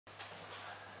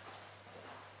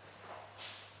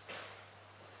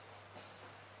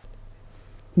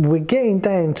we're getting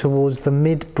down towards the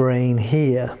midbrain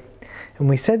here. And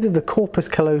we said that the corpus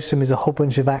callosum is a whole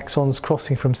bunch of axons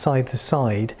crossing from side to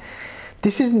side.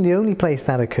 This isn't the only place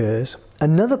that occurs.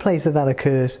 Another place that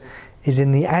occurs is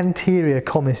in the anterior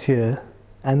commissure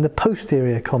and the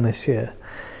posterior commissure.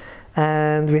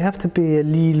 And we have to be a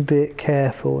little bit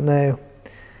careful. Now,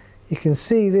 you can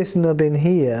see this nubbin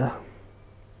here,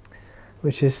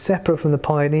 which is separate from the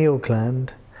pineal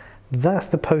gland. That's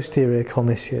the posterior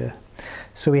commissure.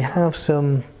 So we have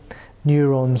some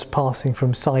neurons passing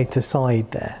from side to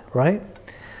side there, right?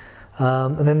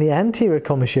 And then the anterior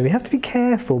commissure, we have to be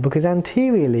careful because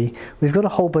anteriorly we've got a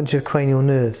whole bunch of cranial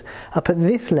nerves. Up at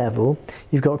this level,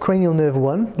 you've got cranial nerve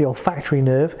 1, the olfactory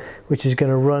nerve, which is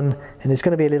going to run, and it's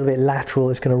going to be a little bit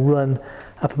lateral, it's going to run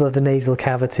up above the nasal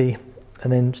cavity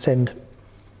and then send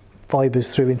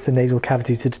fibers through into the nasal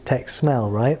cavity to detect smell,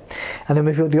 right? And then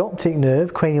we've got the optic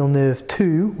nerve, cranial nerve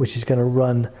 2, which is going to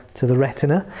run to the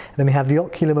retina. And then we have the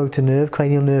oculomotor nerve,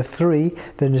 cranial nerve 3,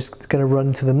 then it's going to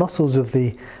run to the muscles of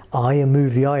the eye and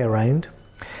move the eye around.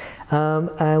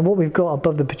 And what we've got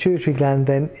above the pituitary gland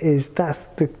then is that's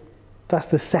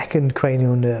the second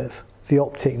cranial nerve, the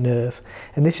optic nerve.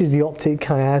 And this is the optic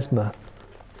chiasma.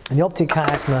 And the optic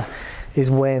chiasma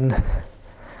is when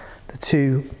the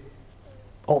two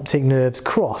optic nerves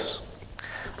cross.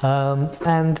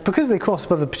 And because they cross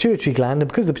above the pituitary gland, and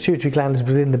because the pituitary gland is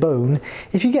within the bone,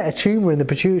 if you get a tumour in the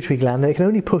pituitary gland, then it can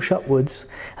only push upwards,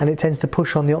 and it tends to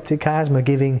push on the optic chiasma,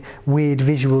 giving weird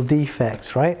visual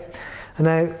defects, right? And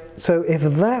now, so if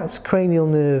that's cranial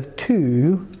nerve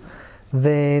 2,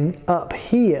 then up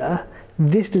here,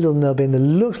 this little nubbin that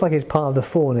looks like it's part of the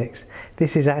fornix,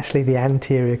 this is actually the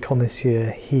anterior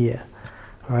commissure here,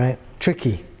 all right?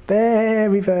 Tricky.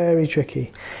 Very, very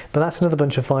tricky. But that's another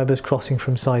bunch of fibres crossing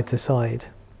from side to side.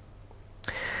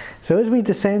 So as we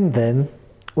descend then,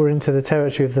 we're into the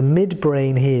territory of the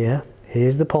midbrain here.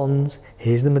 Here's the pons,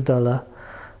 here's the medulla,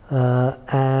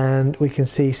 and we can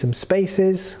see some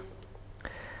spaces.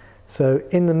 So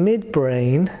in the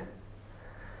midbrain,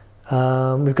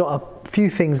 we've got a few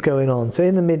things going on. So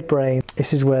in the midbrain,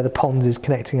 this is where the pons is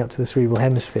connecting up to the cerebral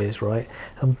hemispheres, right?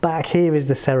 And back here is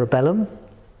the cerebellum,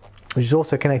 which is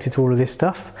also connected to all of this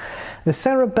stuff. The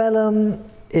cerebellum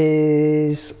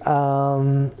is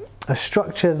a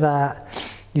structure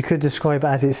that you could describe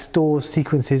as it stores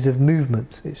sequences of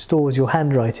movements. It stores your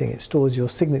handwriting, it stores your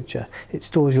signature, it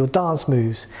stores your dance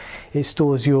moves, it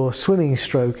stores your swimming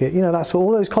stroke. You know, that's all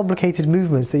those complicated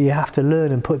movements that you have to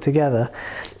learn and put together.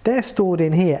 They're stored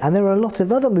in here, and there are a lot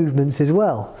of other movements as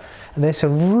well. And there's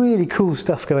some really cool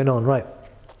stuff going on, right?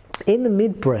 In the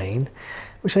midbrain,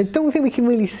 which I don't think we can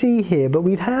really see here, but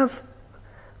we'd have,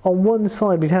 on one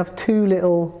side, we'd have two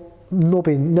little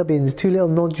nubbins, two little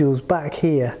nodules back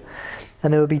here,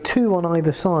 and there would be two on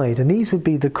either side, and these would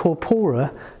be the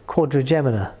Corpora Quadri.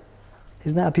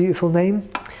 Isn't that a beautiful name?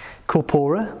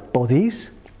 Corpora, bodies,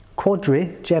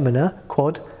 Quadri,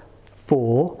 quad,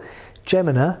 4,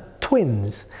 gemina,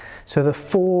 twins. So the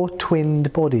 4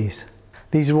 twinned bodies.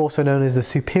 These are also known as the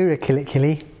superior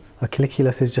colliculi. A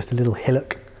colliculus is just a little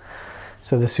hillock.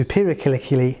 So the superior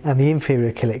colliculi and the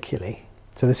inferior colliculi.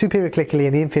 So the superior colliculi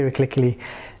and the inferior colliculi,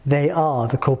 they are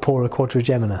the Corpora Quadri.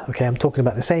 Okay, I'm talking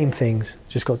about the same things,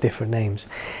 just got different names.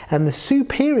 And the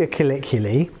superior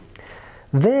colliculi,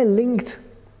 they're linked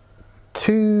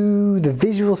to the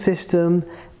visual system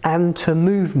and to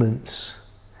movements.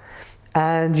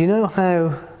 And you know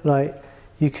how, like,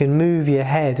 you can move your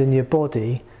head and your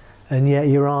body, and yet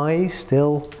your eyes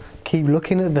still keep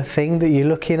looking at the thing that you're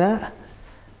looking at?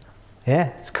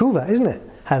 Yeah, it's cool that, isn't it?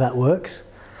 How that works.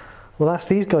 Well, that's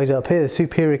these guys up here, the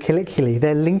superior colliculi.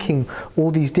 They're linking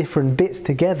all these different bits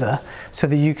together so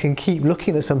that you can keep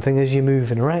looking at something as you're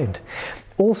moving around.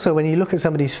 Also, when you look at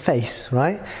somebody's face,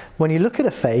 right? When you look at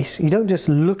a face, you don't just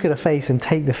look at a face and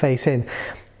take the face in.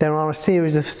 There are a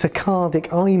series of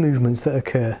saccadic eye movements that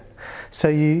occur. So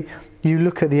you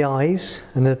look at the eyes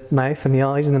and the mouth and the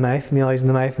eyes and the mouth and the eyes and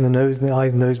the mouth and the nose and the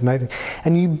eyes and the nose and the mouth,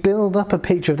 and you build up a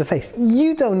picture of the face.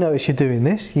 You don't notice you're doing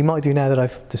this. You might do now that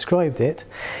I've described it.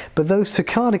 But those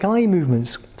saccadic eye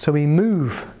movements, so we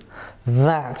move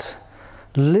that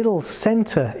little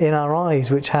centre in our eyes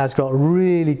which has got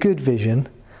really good vision,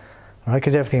 right?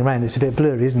 Because everything around it's a bit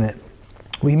blurry, isn't it?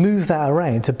 We move that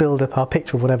around to build up our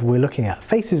picture of whatever we're looking at.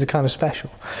 Faces are kind of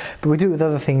special, but we do it with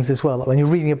other things as well. Like when you're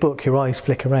reading a book, your eyes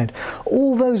flick around.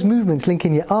 All those movements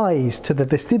linking your eyes to the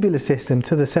vestibular system,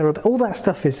 to the cerebellum, all that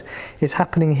stuff is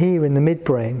happening here in the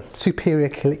midbrain, superior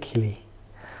colliculi.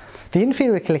 The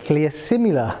inferior colliculi are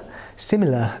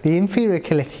similar. The inferior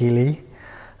colliculi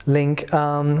link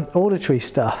auditory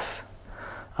stuff.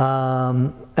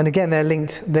 And again, they're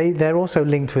linked, they're also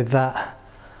linked with that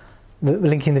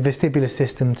linking the vestibular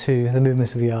system to the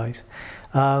movements of the eyes.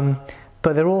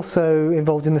 But they're also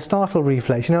involved in the startle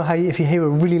reflex. You know how if you hear a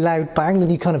really loud bang, then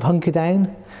you kind of hunker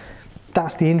down?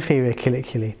 That's the inferior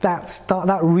colliculi.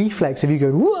 That reflex of you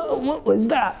going, whoa, what was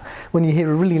that? When you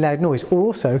hear a really loud noise. Or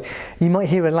also, you might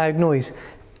hear a loud noise,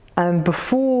 and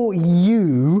before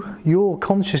your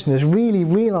consciousness really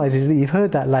realizes that you've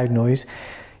heard that loud noise,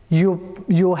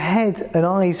 your head and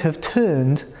eyes have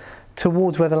turned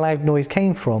towards where the loud noise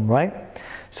came from, right?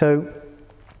 So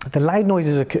the loud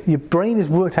noises, your brain has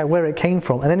worked out where it came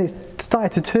from, and then it's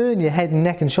started to turn your head and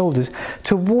neck and shoulders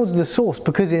towards the source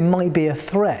because it might be a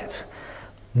threat.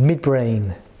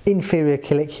 Midbrain, inferior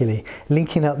colliculi,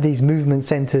 linking up these movement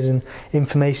centers and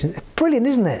information. Brilliant,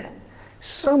 isn't it?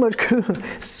 So much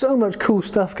cool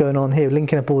stuff going on here,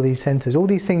 linking up all these centers, all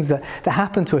these things that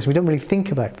happen to us we don't really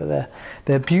think about, but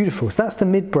they're beautiful. So that's the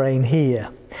midbrain here.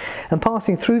 And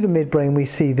passing through the midbrain, we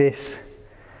see this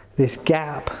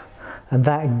gap. And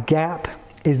that gap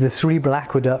is the cerebral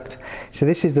aqueduct. So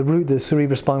this is the route that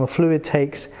cerebrospinal fluid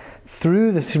takes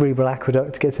through the cerebral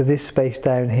aqueduct to get to this space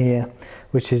down here,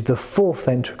 which is the fourth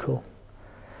ventricle.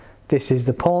 This is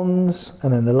the pons,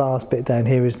 and then the last bit down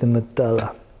here is the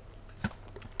medulla.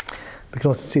 We can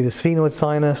also see the sphenoid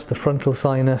sinus, the frontal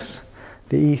sinus,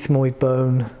 the ethmoid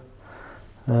bone,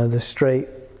 the straight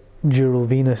dural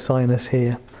venous sinus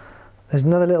here. There's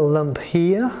another little lump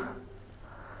here.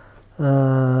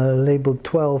 Labelled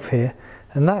 12 here,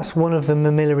 and that's one of the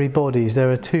mammillary bodies.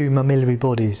 There are two mammillary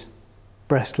bodies,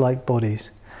 breast-like bodies.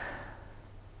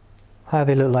 How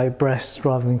they look like breasts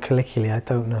rather than colliculi, I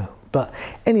don't know. But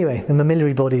anyway, the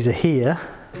mammillary bodies are here.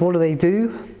 What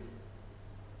do?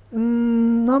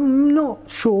 I'm not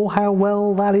sure how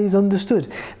well that is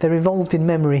understood. They're involved in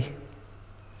memory.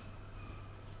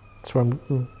 That's where I'm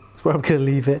going to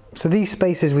leave it. So these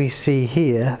spaces we see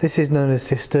here, this is known as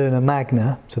cisterna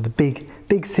magna, so the big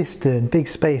cistern, big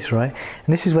space, right?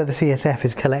 And this is where the CSF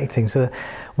is collecting. So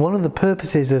one of the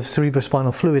purposes of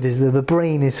cerebrospinal fluid is that the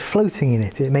brain is floating in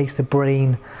it. It makes the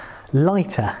brain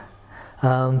lighter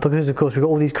because, of course, we've got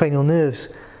all these cranial nerves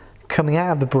coming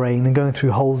out of the brain and going through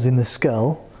holes in the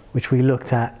skull, which we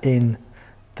looked at in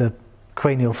the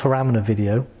cranial foramina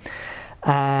video.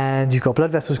 And you've got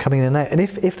blood vessels coming in and out. And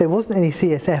if there wasn't any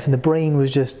CSF and the brain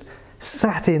was just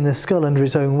sat in the skull under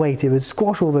its own weight, it would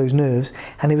squash all those nerves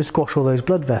and it would squash all those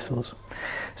blood vessels.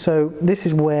 So this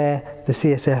is where the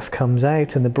CSF comes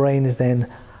out and the brain is then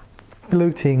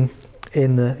floating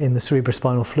in the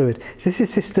cerebrospinal fluid. So this is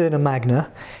cisterna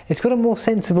magna. It's got a more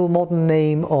sensible modern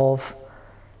name of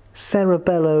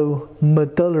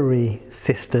cerebellomedullary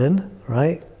cistern,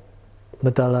 right?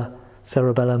 Medulla,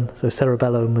 cerebellum, so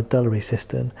cerebellomedullary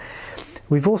cistern.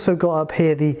 We've also got up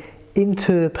here the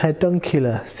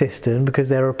interpeduncular cistern because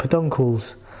there are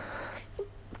peduncles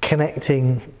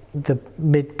connecting the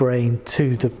midbrain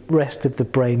to the rest of the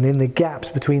brain. In the gaps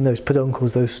between those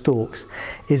peduncles, those stalks,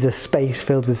 is a space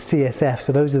filled with CSF.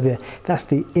 So that's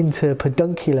the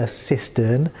interpeduncular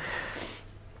cistern.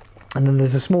 And then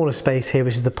there's a smaller space here,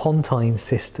 which is the pontine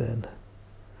cistern.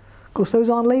 Of course, those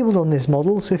aren't labelled on this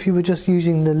model, so if you were just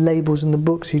using the labels in the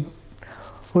books, you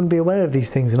wouldn't be aware of these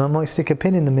things, and I might stick a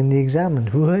pin in them in the exam. And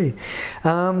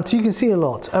so you can see a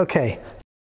lot. Okay.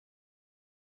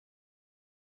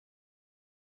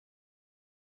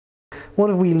 What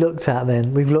have we looked at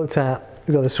then? We've got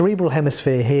the cerebral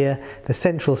hemisphere here, the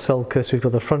central sulcus, we've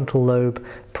got the frontal lobe,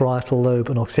 parietal lobe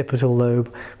and occipital lobe.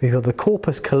 We've got the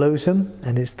corpus callosum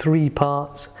and its three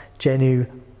parts, genu,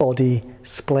 body,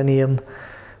 splenium.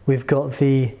 We've got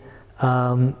the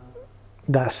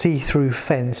that see-through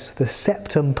fence, the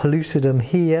septum pellucidum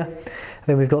here.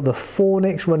 Then we've got the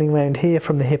fornix running around here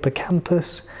from the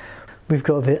hippocampus. We've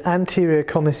got the anterior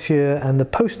commissure and the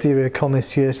posterior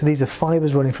commissure. So these are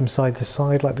fibers running from side to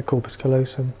side like the corpus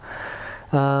callosum.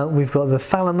 We've got the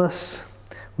thalamus.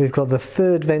 We've got the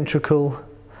third ventricle.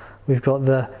 We've got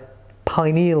the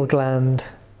pineal gland,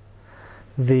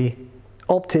 the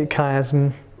optic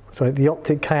chiasma,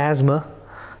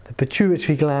 the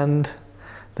pituitary gland,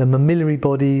 the mammillary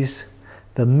bodies,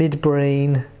 the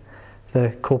midbrain,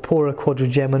 the corpora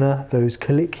quadrigemina, those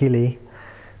colliculi.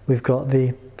 We've got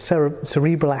the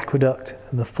cerebral aqueduct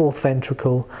and the fourth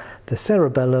ventricle, the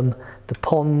cerebellum, the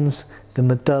pons, the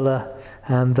medulla,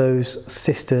 and those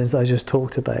cisterns that I just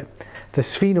talked about. The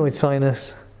sphenoid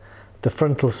sinus, the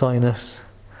frontal sinus,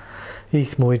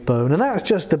 ethmoid bone, and that's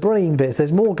just the brain bits.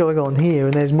 There's more going on here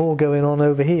and there's more going on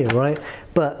over here, right?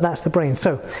 But that's the brain.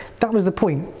 So that was the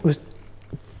point, was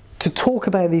to talk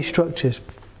about these structures,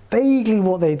 vaguely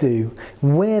what they do,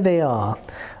 where they are,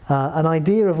 an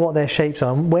idea of what their shapes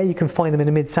are, and where you can find them in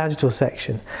a mid-sagittal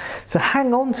section. So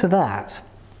hang on to that,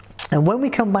 And when we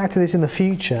come back to this in the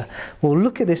future, we'll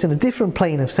look at this in a different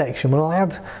plane of section. We'll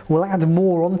add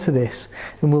more onto this,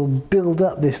 and we'll build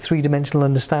up this three-dimensional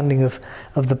understanding of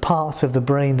the parts of the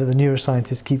brain that the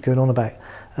neuroscientists keep going on about.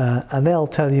 And they'll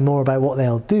tell you more about what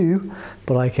they'll do,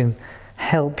 but I can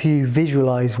help you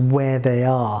visualize where they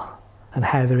are and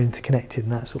how they're interconnected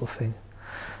and that sort of thing.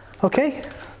 Okay?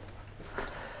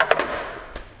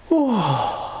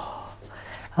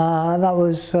 That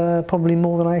was probably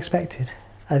more than I expected,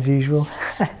 as usual.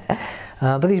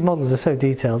 But these models are so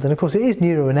detailed, and of course it is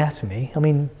neuroanatomy. I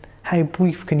mean, how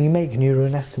brief can you make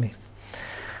neuroanatomy?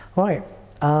 All right,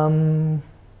 I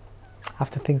have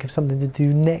to think of something to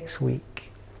do next week.